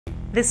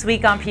This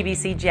week on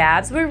PBC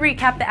Jabs, we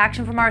recap the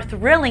action from our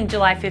thrilling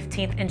July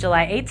 15th and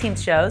July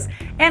 18th shows,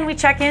 and we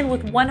check in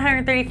with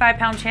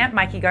 135-pound champ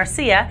Mikey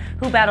Garcia,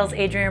 who battles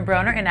Adrien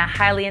Broner in a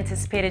highly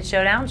anticipated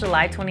showdown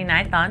July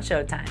 29th on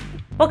Showtime.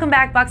 Welcome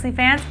back, boxing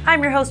fans.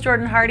 I'm your host,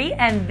 Jordan Hardy,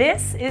 and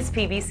this is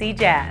PBC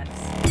Jabs.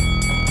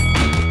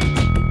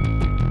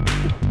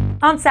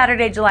 On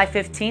Saturday, July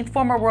 15th,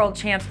 former world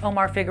champs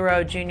Omar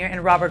Figueroa Jr.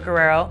 and Robert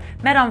Guerrero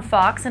met on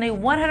Fox in a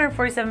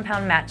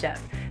 147-pound matchup.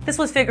 This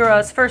was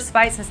Figueroa's first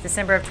fight since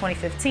December of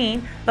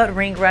 2015, but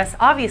ring rust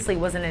obviously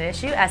wasn't an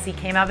issue as he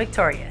came out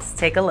victorious.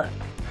 Take a look.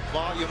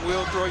 Volume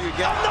will throw you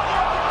down.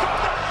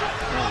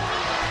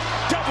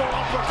 Double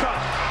uppercut.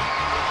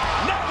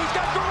 Now he's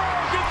got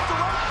Guerrero against the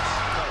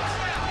ropes.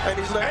 And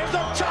he's letting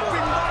the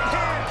chopping right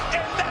hand,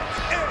 and that's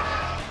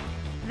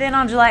it. Then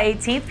on July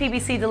 18th,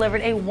 PBC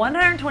delivered a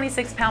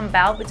 126-pound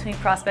bout between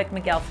prospect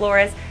Miguel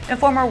Flores and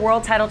former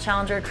world title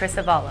challenger Chris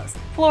Avalos.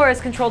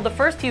 Flores controlled the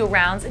first few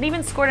rounds and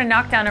even scored a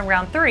knockdown in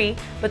round 3,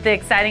 but the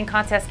exciting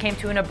contest came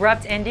to an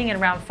abrupt ending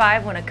in round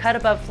 5 when a cut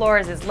above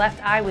Flores'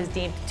 left eye was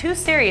deemed too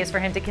serious for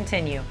him to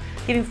continue,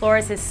 giving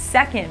Flores his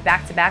second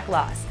back-to-back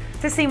loss.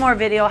 To see more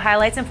video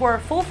highlights and for a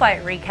full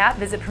fight recap,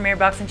 visit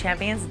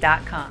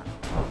PremierBoxingChampions.com.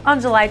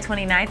 On July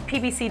 29th,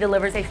 PBC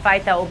delivers a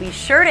fight that will be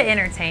sure to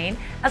entertain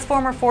as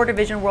former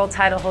 4-division world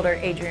title holder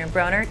Adrien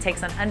Broner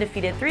takes on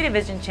undefeated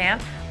 3-division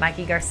champ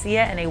Mikey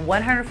Garcia in a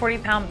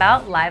 140-pound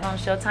bout live on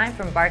Showtime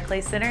from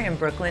Barclays Center in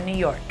Brooklyn, New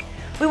York.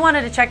 We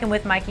wanted to check in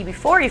with Mikey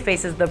before he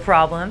faces the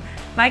problem.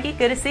 Mikey,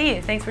 good to see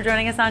you. Thanks for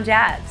joining us on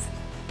Jabs.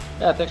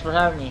 Yeah, thanks for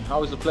having me.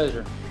 Always a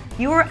pleasure.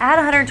 You were at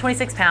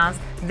 126 pounds,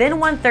 then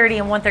 130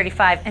 and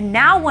 135, and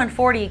now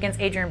 140 against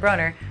Adrien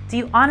Broner. Do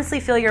you honestly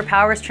feel your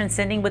power is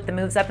transcending with the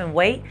moves up in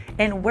weight?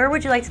 And where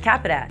would you like to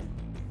cap it at?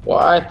 Well,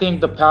 I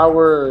think the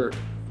power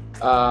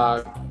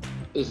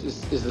is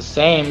the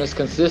same, it's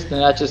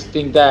consistent. I just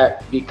think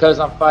that because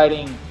I'm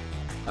fighting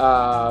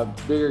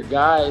bigger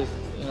guys,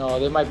 you know,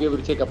 they might be able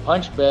to take a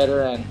punch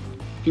better, and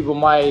people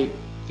might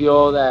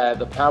feel that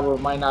the power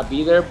might not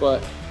be there,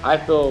 but I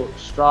feel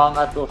strong,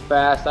 I feel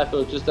fast, I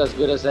feel just as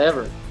good as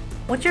ever.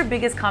 What's your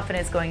biggest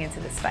confidence going into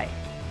this fight?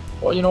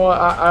 Well, you know what,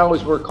 I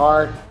always work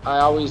hard. I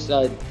always,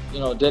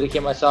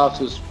 dedicate myself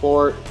to the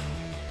sport.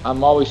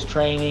 I'm always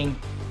training,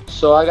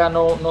 so I got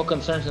no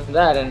concerns in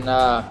that. And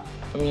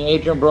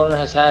Adrien Broner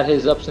has had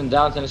his ups and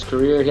downs in his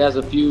career. He has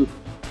a few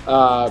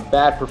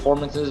bad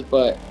performances,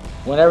 but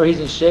whenever he's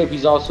in shape,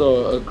 he's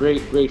also a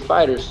great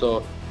fighter.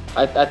 So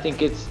I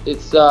think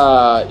it's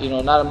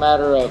not a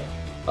matter of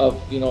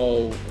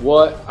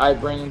what I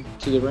bring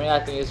to the ring. I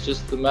think it's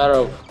just a matter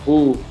of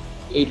who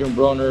Adrien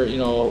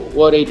Broner,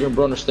 what Adrien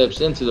Broner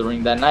steps into the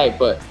ring that night.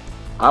 But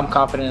I'm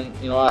confident,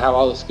 I have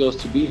all the skills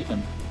to beat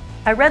him.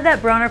 I read that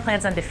Broner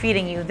plans on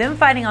defeating you, then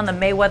fighting on the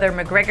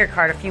Mayweather-McGregor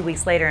card a few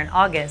weeks later in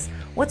August.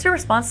 What's your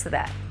response to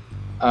that?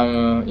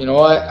 You know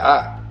what?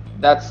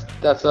 That's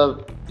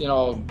a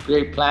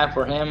great plan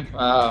for him.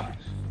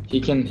 He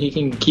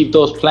can keep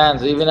those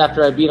plans. Even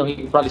after I beat him, he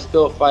can probably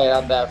still fight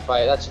on that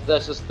fight. That's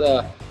just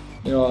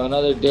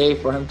another day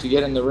for him to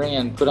get in the ring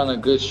and put on a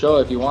good show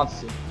if he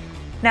wants to.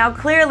 Now,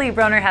 clearly,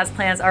 Broner has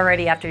plans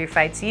already after your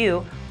fight to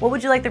you. What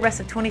would you like the rest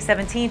of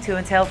 2017 to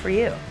entail for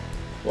you?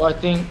 Well, I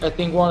think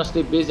we want to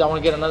stay busy. I want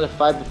to get another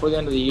fight before the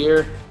end of the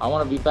year. I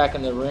want to be back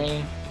in the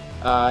ring,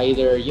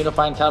 either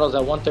unifying titles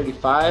at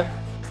 135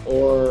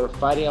 or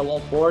fighting at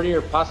 140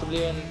 or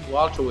possibly in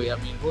welterweight.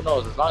 Who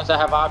knows? As long as I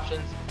have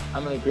options,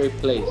 I'm in a great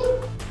place.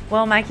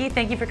 Well, Mikey,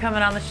 thank you for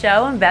coming on the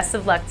show and best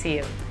of luck to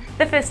you.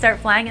 The fists start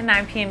flying at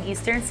 9 p.m.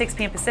 Eastern, 6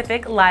 p.m.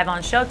 Pacific, live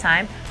on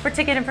Showtime. For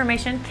ticket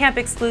information, camp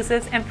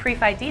exclusives, and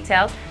pre-fight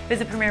details,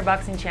 visit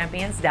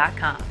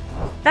PremierBoxingChampions.com.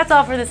 That's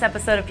all for this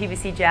episode of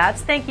PBC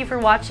Jabs. Thank you for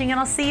watching, and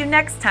I'll see you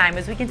next time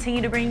as we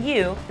continue to bring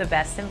you the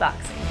best in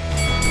boxing.